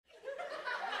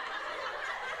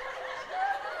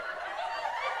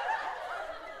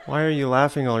Why are you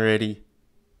laughing already?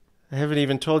 I haven't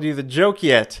even told you the joke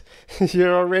yet.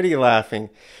 You're already laughing.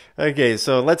 Okay,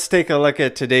 so let's take a look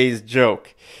at today's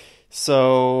joke.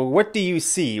 So, what do you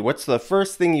see? What's the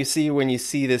first thing you see when you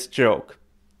see this joke?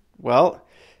 Well,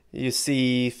 you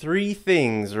see three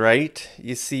things, right?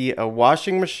 You see a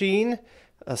washing machine,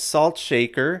 a salt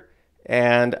shaker,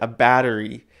 and a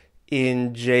battery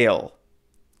in jail.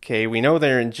 Okay, we know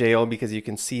they're in jail because you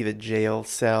can see the jail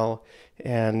cell,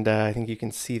 and I think you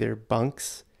can see their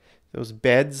bunks. Those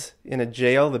beds in a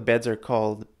jail, the beds are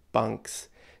called bunks.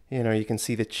 You know, you can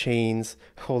see the chains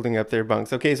holding up their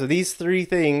bunks. Okay, so these three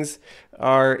things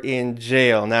are in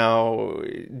jail. Now,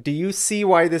 do you see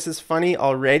why this is funny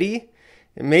already?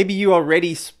 Maybe you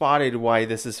already spotted why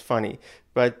this is funny,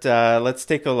 but let's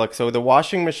take a look. So the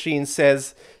washing machine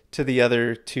says to the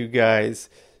other two guys,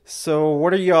 "So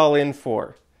what are y'all in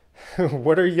for?"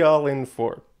 What are y'all in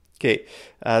for? Okay,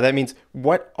 that means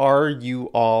what are you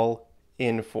all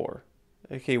in for?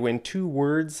 Okay, when two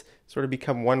words sort of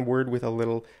become one word with a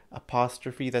little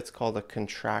apostrophe, that's called a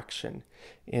contraction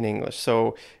in English.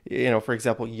 So, you know, for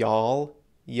example, y'all,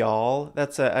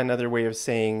 that's another way of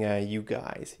saying you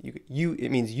guys.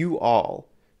 It means you all.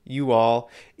 You all.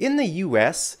 In the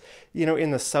US, you know,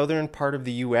 in the southern part of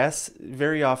the US,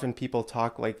 very often people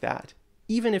talk like that,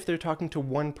 even if they're talking to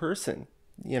one person.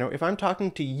 You know, if I'm talking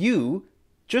to you,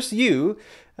 just you,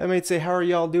 I might say, "How are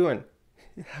y'all doing?"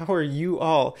 How are you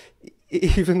all?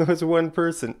 Even though it's one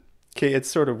person. Okay, it's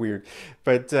sort of weird,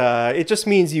 but it just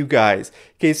means you guys.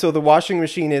 Okay, so the washing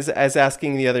machine is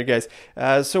asking the other guys,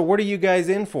 so what are you guys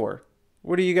in for?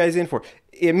 What are you guys in for?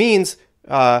 It means,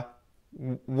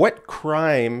 what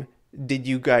crime did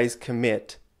you guys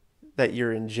commit that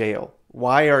you're in jail?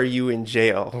 Why are you in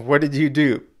jail? What did you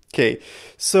do? Okay,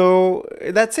 so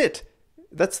that's it.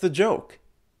 That's the joke.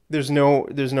 There's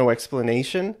no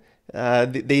explanation.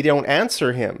 They don't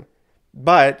answer him,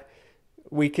 but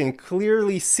we can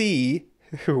clearly see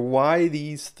why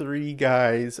these three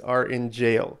guys are in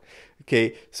jail.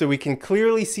 Okay, so we can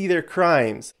clearly see their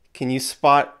crimes. Can you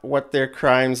spot what their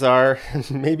crimes are?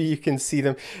 Maybe you can see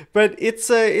them, but it's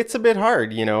a bit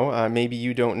hard, you know. Maybe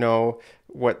you don't know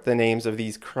what the names of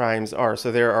these crimes are. So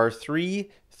there are three.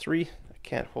 I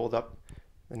can't hold up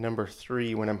the number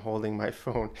 3 when I'm holding my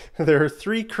phone. There are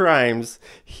 3 crimes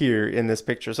here in this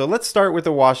picture. So let's start with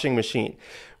the washing machine.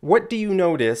 What do you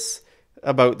notice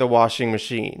about the washing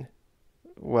machine?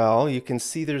 Well, you can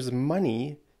see there's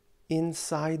money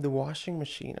inside the washing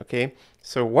machine. Okay,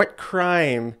 so what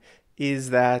crime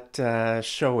is that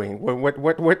showing?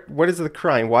 What is the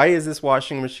crime? Why is this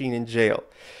washing machine in jail?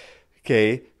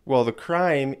 Okay, well, the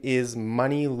crime is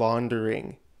money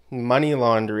laundering. Money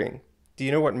laundering. Do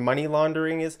you know what money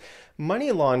laundering is?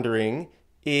 Money laundering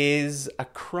is a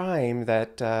crime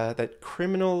that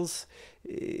criminals.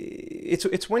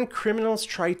 It's when criminals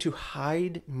try to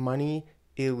hide money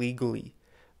illegally.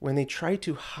 When they try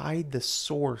to hide the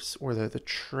source or the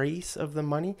trace of the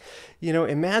money. You know,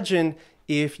 imagine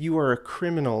if you are a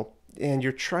criminal and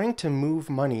you're trying to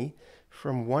move money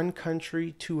from one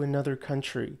country to another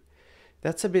country.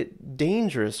 That's a bit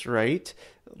dangerous, right?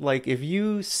 Like if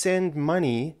you send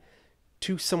money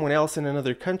to someone else in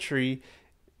another country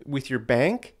with your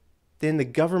bank, then the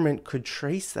government could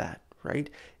trace that, right?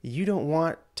 You don't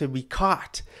want to be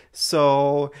caught.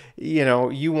 So, you know,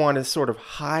 you want to sort of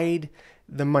hide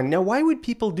the money. Now, why would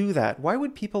people do that? Why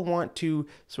would people want to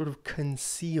sort of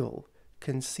conceal?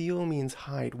 Conceal means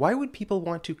hide. Why would people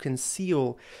want to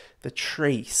conceal the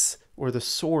trace or the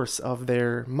source of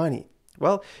their money?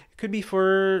 Well, it could be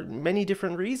for many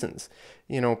different reasons.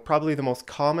 You know, probably the most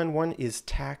common one is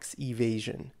tax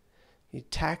evasion.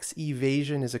 Tax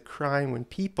evasion is a crime when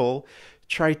people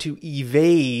try to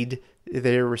evade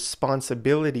their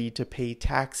responsibility to pay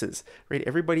taxes, right?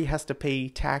 Everybody has to pay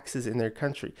taxes in their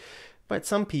country, but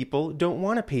some people don't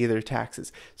want to pay their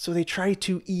taxes, so they try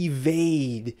to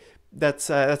evade. That's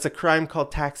a crime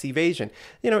called tax evasion.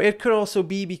 You know, it could also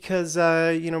be because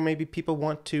you know, maybe people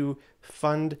want to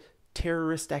fund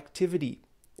terrorist activity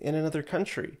in another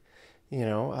country. You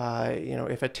know,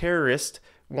 if a terrorist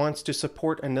wants to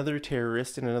support another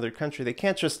terrorist in another country, they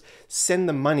can't just send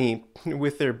the money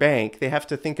with their bank. They have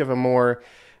to think of a more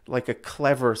like a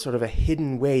clever sort of a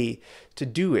hidden way to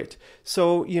do it.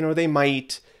 So, you know, they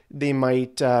might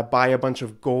buy a bunch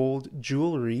of gold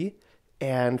jewelry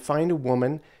and find a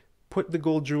woman, put the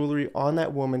gold jewelry on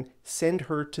that woman, send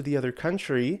her to the other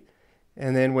country,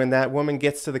 and then when that woman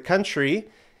gets to the country,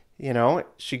 you know,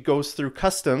 she goes through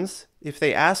customs. If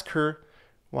they ask her,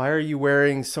 "Why are you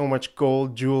wearing so much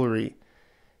gold jewelry?"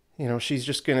 You know, she's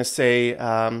just going to say,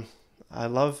 "I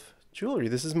love jewelry.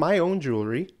 This is my own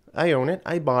jewelry. I own it.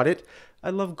 I bought it.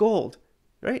 I love gold."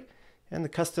 right? And the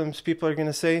customs people are going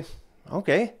to say,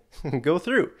 okay, go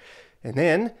through. And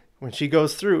then when she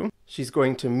goes through, she's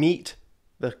going to meet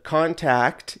the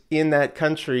contact in that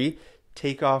country,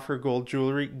 take off her gold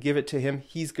jewelry, give it to him.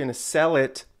 He's going to sell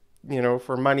it,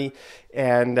 for money.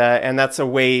 And that's a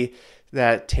way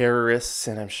that terrorists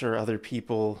and I'm sure a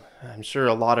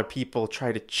lot of people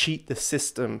try to cheat the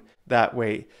system that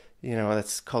way.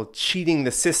 That's called cheating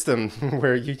the system,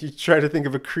 where you try to think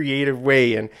of a creative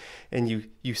way and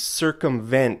you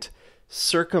circumvent.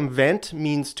 Circumvent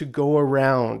means to go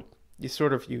around.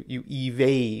 You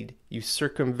evade, you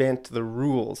circumvent the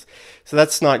rules. So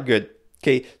that's not good.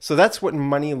 Okay, so that's what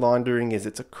money laundering is.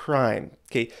 It's a crime.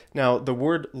 Okay, now the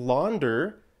word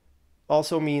launder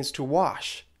also means to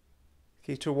wash.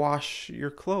 Okay, to wash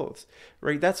your clothes,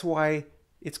 right? That's why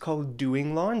it's called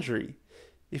doing laundry.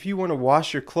 If you want to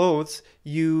wash your clothes,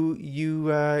 you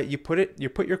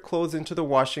put your clothes into the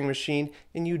washing machine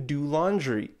and you do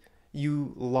laundry.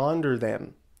 You launder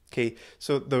them. Okay,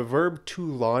 so the verb to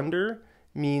launder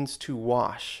means to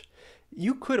wash.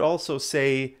 You could also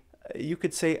say,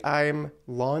 I'm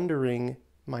laundering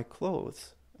my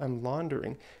clothes. I'm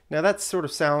laundering. Now that sort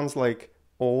of sounds like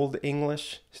old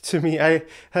English to me. I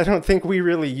don't think we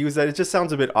really use that. It just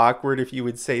sounds a bit awkward if you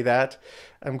would say that.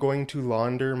 I'm going to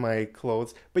launder my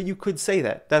clothes. But you could say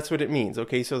that. That's what it means.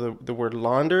 Okay, so the word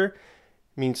launder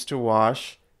means to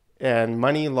wash, and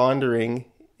money laundering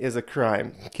is a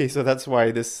crime. Okay, so that's why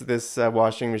this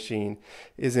washing machine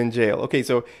is in jail. Okay,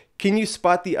 so can you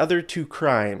spot the other two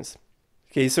crimes?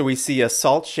 Okay, so we see a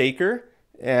salt shaker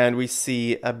and we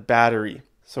see a battery.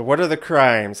 So what are the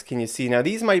crimes? Can you see? Now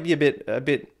these might be a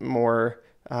bit more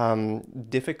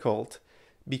difficult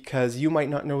because you might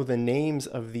not know the names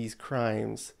of these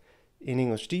crimes in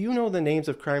English. Do you know the names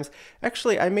of crimes?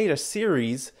 Actually, I made a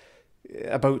series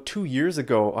about 2 years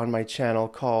ago on my channel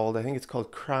called, I think it's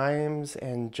called Crimes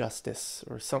and Justice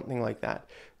or something like that.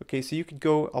 Okay, so you could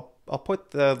go, I'll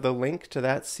put the link to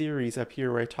that series up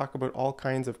here where I talk about all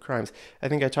kinds of crimes. I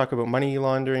think I talk about money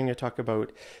laundering, I talk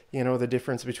about, the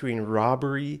difference between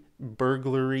robbery,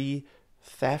 burglary,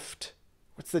 theft.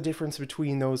 What's the difference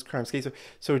between those crimes? Okay,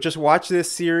 so just watch this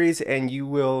series and you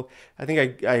will, I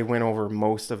think I went over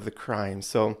most of the crimes.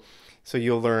 So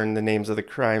you'll learn the names of the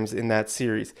crimes in that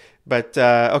series. But,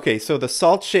 okay, so the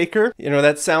salt shaker,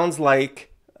 that sounds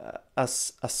like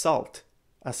assault,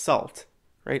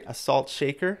 right? A salt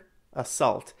shaker,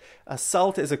 assault.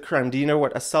 Assault is a crime. Do you know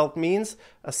what assault means?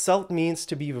 Assault means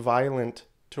to be violent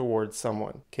towards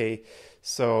someone, okay?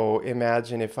 So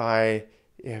imagine if I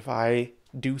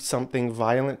do something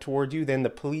violent toward you, then the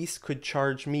police could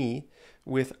charge me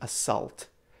with assault.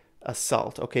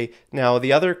 Assault, okay? Now,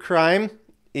 the other crime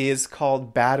is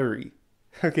called battery.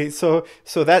 Okay, so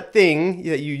that thing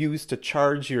that you use to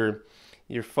charge your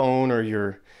phone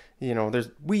or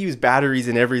we use batteries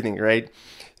in everything, right?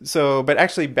 So, but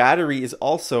actually battery is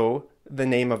also the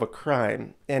name of a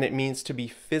crime, and it means to be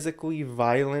physically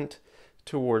violent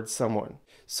towards someone.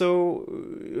 So,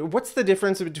 what's the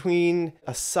difference between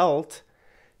assault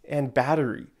and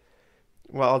battery?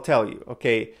 Well, I'll tell you,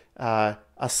 okay,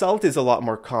 assault is a lot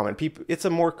more common. It's a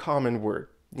more common word.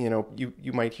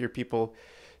 You might hear people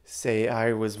say,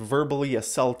 I was verbally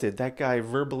assaulted. That guy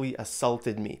verbally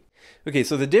assaulted me. Okay,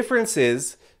 so the difference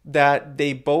is that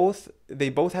they both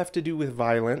have to do with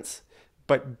violence,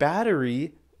 but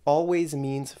battery always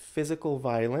means physical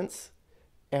violence,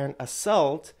 and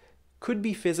assault could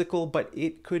be physical, but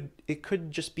it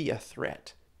could just be a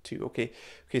threat too. Okay,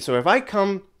 so if I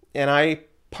come and I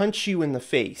punch you in the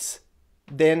face,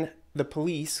 then the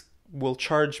police will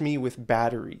charge me with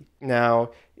battery. Now,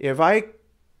 if I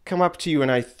come up to you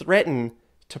and I threaten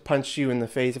to punch you in the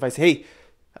face, if I say, hey,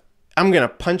 I'm going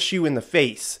to punch you in the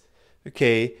face,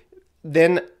 okay,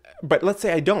 then, but let's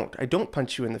say I don't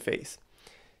punch you in the face.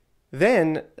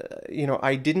 Then,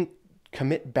 I didn't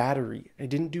commit battery. I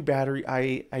didn't do battery.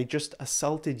 I just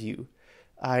assaulted you.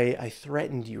 I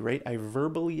threatened you, right? I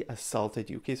verbally assaulted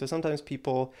you. Okay, so sometimes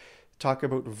people talk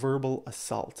about verbal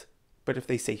assault. But if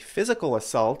they say physical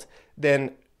assault,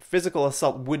 then physical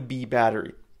assault would be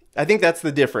battery. I think that's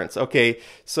the difference. Okay,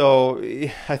 so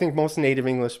I think most native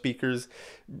English speakers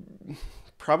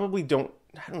probably don't,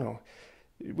 I don't know,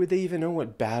 would they even know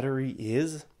what battery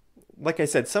is? Like I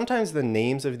said, sometimes the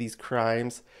names of these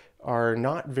crimes are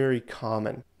not very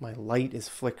common. My light is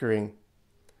flickering.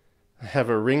 I have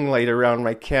a ring light around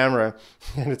my camera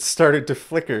and it started to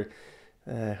flicker.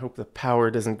 I hope the power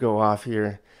doesn't go off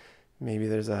here. Maybe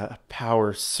there's a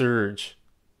power surge.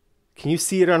 Can you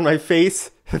see it on my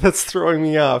face? That's throwing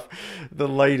me off. The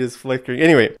light is flickering.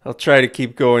 Anyway, I'll try to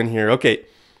keep going here. Okay,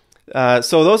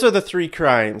 so those are the three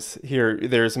crimes here.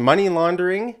 There's money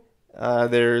laundering,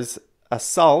 there's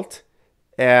assault,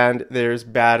 and there's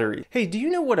battery. Hey, do you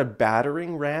know what a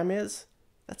battering ram is?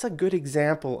 That's a good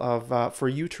example of for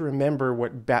you to remember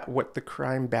what the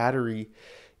crime battery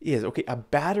is. Okay, a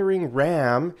battering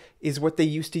ram is what they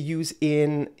used to use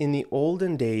in the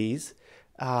olden days,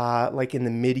 like in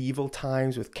the medieval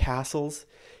times with castles.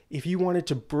 If you wanted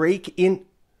to break in,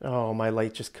 oh, my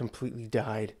light just completely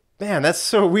died. Man, that's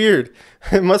so weird.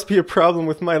 It must be a problem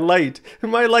with my light.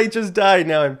 My light just died.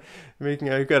 Now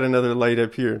I've got another light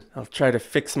up here. I'll try to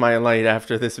fix my light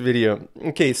after this video.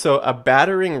 Okay, so a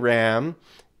battering ram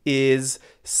is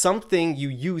something you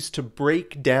use to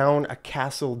break down a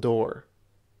castle door.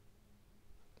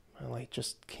 My light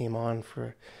just came on for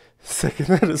a second.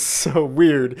 That is so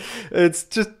weird. It's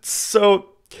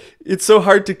so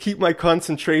hard to keep my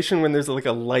concentration when there's like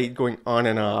a light going on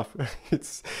and off.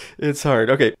 It's hard.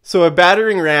 Okay, so a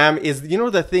battering ram is, you know,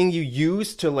 the thing you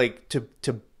use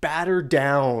to batter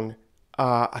down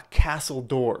a castle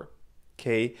door.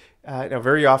 Okay, now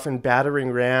very often battering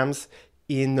rams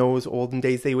in those olden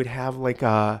days, they would have like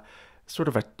a sort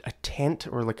of a tent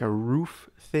or like a roof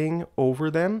thing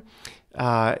over them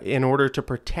in order to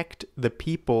protect the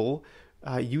people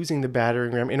using the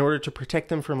battering ram, in order to protect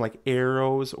them from like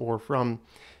arrows or from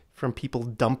people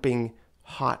dumping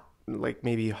hot like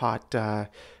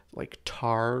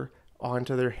tar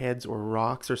onto their heads or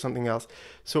rocks or something else.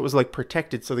 So it was like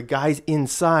protected. So the guys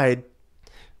inside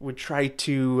would try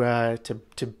to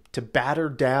batter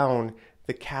down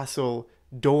the castle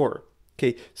door.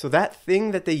 Okay, so that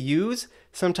thing that they use,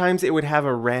 sometimes it would have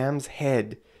a ram's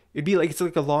head. It's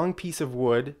like a long piece of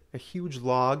wood, a huge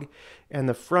log, and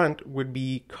the front would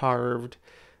be carved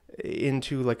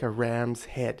into like a ram's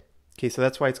head. Okay, so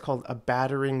that's why it's called a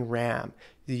battering ram.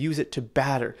 You use it to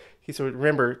batter. Okay, so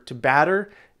remember, to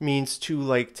batter means to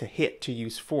hit, to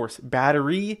use force.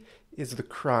 Battery is the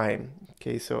crime.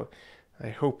 Okay, so I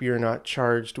hope you're not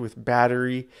charged with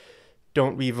battery.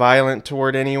 Don't be violent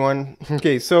toward anyone.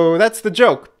 Okay, so that's the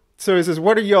joke. So it says,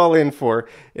 what are y'all in for?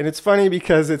 And it's funny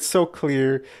because it's so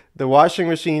clear. The washing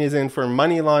machine is in for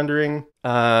money laundering.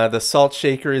 The salt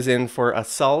shaker is in for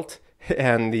assault.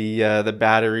 And the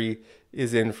battery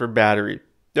is in for battery.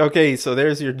 Okay, so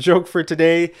there's your joke for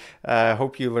today. I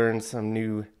hope you learned some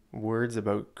new words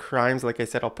about crimes. Like I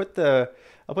said, I'll put the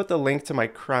link to my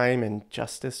Crime and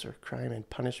Justice or Crime and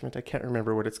Punishment. I can't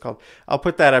remember what it's called. I'll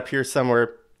put that up here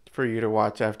somewhere for you to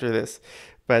watch after this.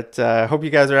 But I hope you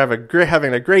guys are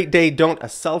having a great day. Don't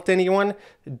assault anyone,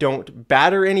 don't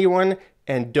batter anyone,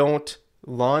 and don't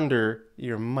launder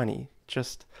your money.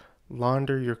 Just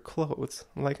launder your clothes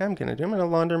like I'm going to do. I'm going to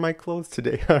launder my clothes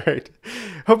today. All right.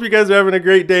 Hope you guys are having a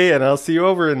great day, and I'll see you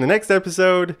over in the next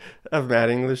episode of Mad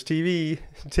English TV.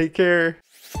 Take care.